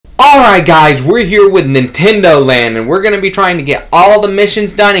Alright guys, we're here with Nintendo Land and we're going to be trying to get all the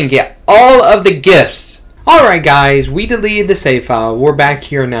missions done and get all of the gifts. Alright guys, we deleted the save file. We're back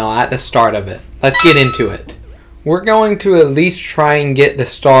here now at the start of it. Let's get into it. We're going to at least try and get the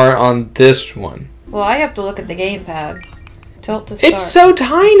star on this one. Well, I have to look at the gamepad. Tilt to start. It's so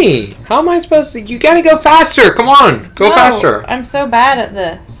tiny. How am I supposed to? You gotta go faster. Come on, go faster. I'm so bad at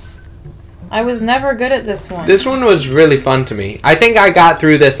this. I was never good at this one. This one was really fun to me. I think I got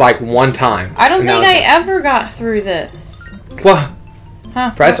through this like one time. I don't think I ever got through this. What?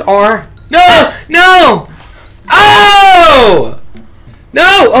 Huh? Press R. No! No! Oh!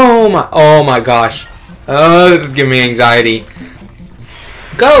 No! Oh my gosh. Oh, this is giving me anxiety.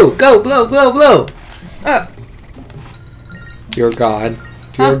 Go! Go! Blow! Blow! Blow! Oh. Dear God.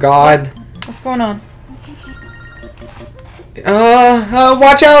 Dear God. What's going on?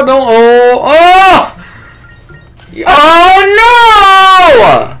 Watch out! Don't. Oh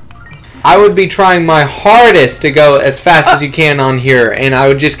no! I would be trying my hardest to go as fast as you can on here, and I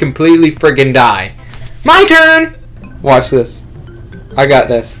would just completely friggin' die. My turn! Watch this. I got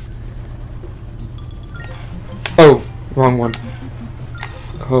this. Oh, wrong one.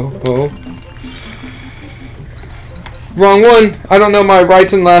 Oh. Wrong one. I don't know my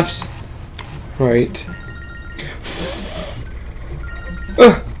rights and lefts. Right.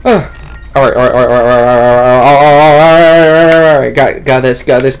 Alright. Got this.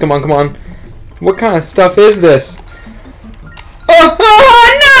 Come on. What kind of stuff is this?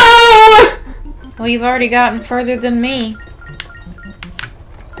 Oh no! Well, you've already gotten further than me.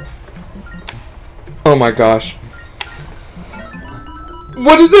 Oh my gosh.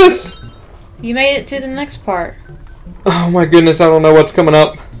 What is this? You made it to the next part. Oh my goodness, I don't know what's coming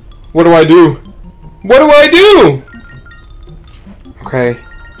up. What do I do? Okay.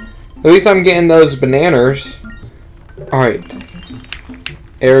 At least I'm getting those bananas. Alright.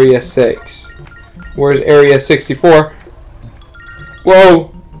 Area 6. Where's Area 64?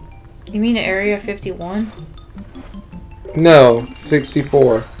 Whoa! You mean Area 51? No,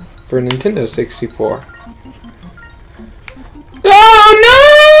 64. For Nintendo 64. Oh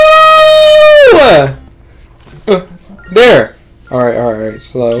no! There! Alright.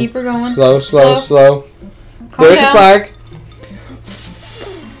 Slow. Keep her going. Slow. Calm There's down. the flag.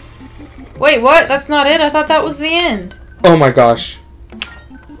 Wait, what? That's not it? I thought that was the end. Oh my gosh.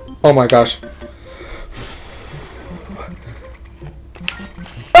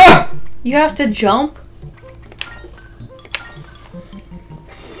 Ah! You have to jump?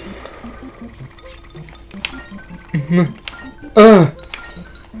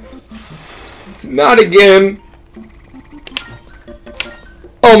 Not again.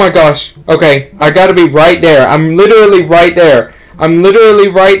 Oh my gosh. Okay, I gotta be right there. I'm literally right there. I'm literally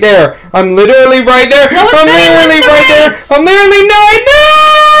right there. No, it's not right there. I'm literally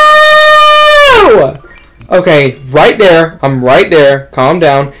no! Okay, right there. I'm right there. Calm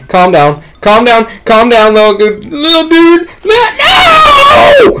down, little dude.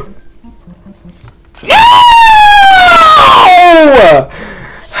 No!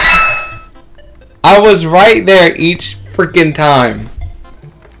 I was right there each freaking time.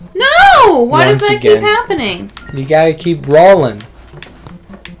 No! Why does Once that again. keep happening? You gotta keep rolling.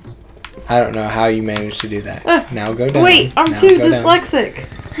 I don't know how you managed to do that. Now go down. Wait, I'm too dyslexic.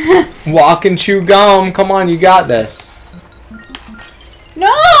 Walk and chew gum. Come on, you got this.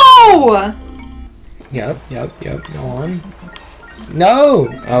 No! Yep. Go on. No!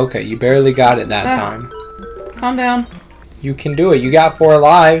 Okay, you barely got it that time. Calm down. You can do it. You got 4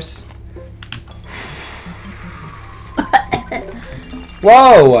 lives.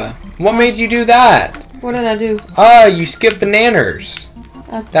 Whoa! What made you do that? What did I do? You skipped bananas.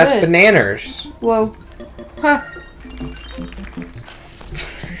 That's good. bananas. Whoa. Huh.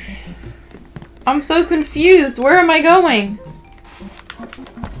 I'm so confused. Where am I going?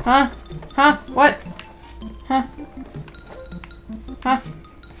 Huh? What? Huh?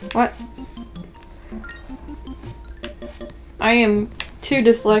 What? I am too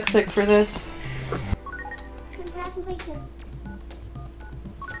dyslexic for this. Congratulations.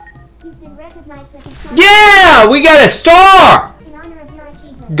 You've been recognized as a star. Yeah! We got a star! In honor of your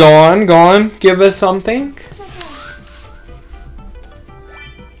achievement. Go on. Give us something.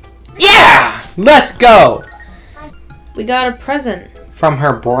 Yeah! Let's go! We got a present. From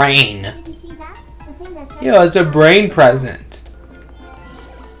her brain. Did you see that? The thing that Yeah, it's a brain present.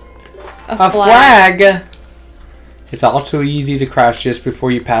 A flag. It's all too easy to crash just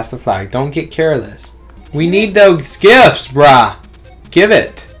before you pass the flag. Don't get careless. We need those gifts, brah. Give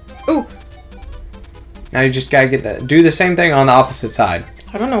it. Ooh. Now you just gotta get that. Do the same thing on the opposite side.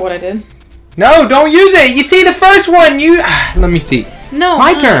 I don't know what I did. No, don't use it. You see the first one. Let me see. No.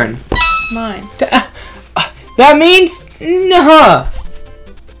 My mine. turn. Mine. That means no.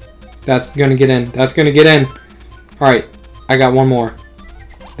 That's gonna get in. That's gonna get in. All right, I got one more.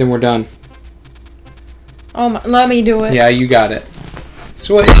 Then we're done. Oh my, let me do it. Yeah, you got it.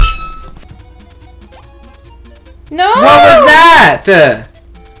 Switch. No. What was that?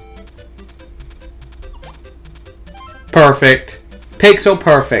 Perfect. Pixel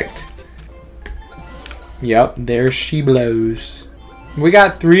perfect. Yep, there she blows. We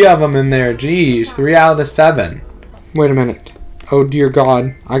got 3 of them in there. Jeez, 3 out of the 7. Wait a minute. Oh dear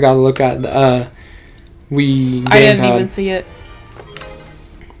God, I gotta look at the Wii I didn't gamepad. even see it.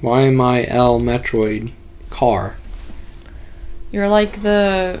 YMIL Metroid car. You're like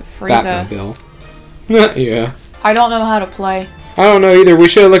the Frieza. Batmobile. Yeah. I don't know how to play. I don't know either. We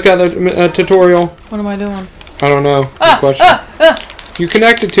should have looked at the tutorial. What am I doing? I don't know. Good question. You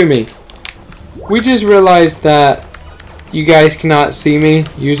connected to me. We just realized that you guys cannot see me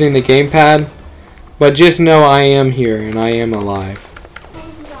using the gamepad, but just know I am here and I am alive.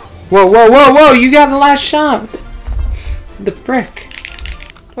 Whoa, whoa, whoa, whoa! You got the last shot. The frick.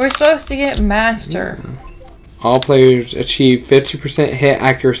 We're supposed to get master. All players achieve 50% hit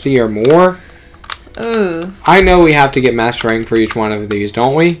accuracy or more. Ooh. I know we have to get master rank for each one of these,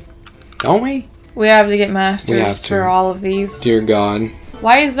 don't we? Don't we? We have to get We have masters to. for all of these. Dear God.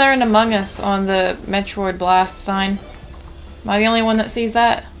 Why is there an Among Us on the Metroid Blast sign? Am I the only one that sees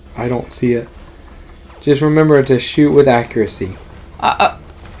that? I don't see it. Just remember to shoot with accuracy.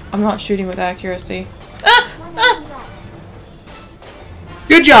 I'm not shooting with accuracy.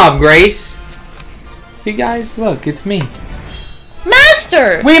 Good job, Grace. See, guys, look, it's me.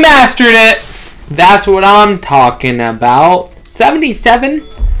 Master! We mastered it. That's what I'm talking about. 77?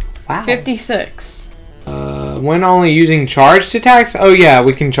 Wow. 56. When only using charged attacks? Oh yeah,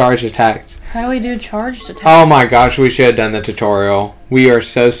 we can charge attacks. How do we do charged attacks? Oh my gosh, we should have done the tutorial. We are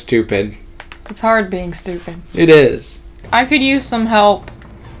so stupid. It's hard being stupid. It is. I could use some help.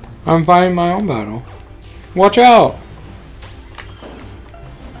 I'm fighting my own battle. Watch out.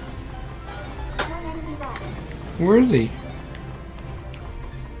 Where is he?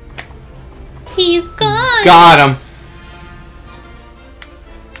 He's gone! Got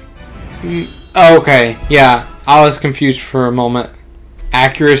him. Okay, yeah. I was confused for a moment.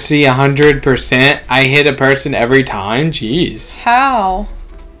 Accuracy 100%. I hit a person every time. Jeez. How?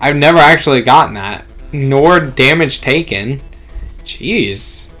 I've never actually gotten that. Nor damage taken.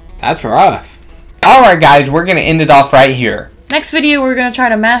 Jeez. That's rough. Alright guys, we're going to end it off right here. Next video, we're gonna try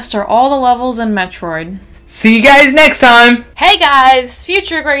to master all the levels in Metroid. See you guys next time. Hey guys,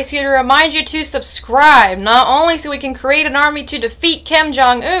 Future Grace here to remind you to subscribe, not only so we can create an army to defeat Kim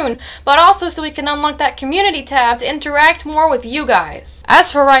Jong-un, but also so we can unlock that community tab to interact more with you guys.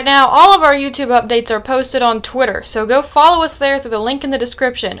 As for right now, all of our YouTube updates are posted on Twitter, so go follow us there through the link in the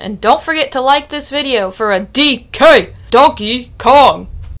description, and don't forget to like this video for a DK Donkey Kong.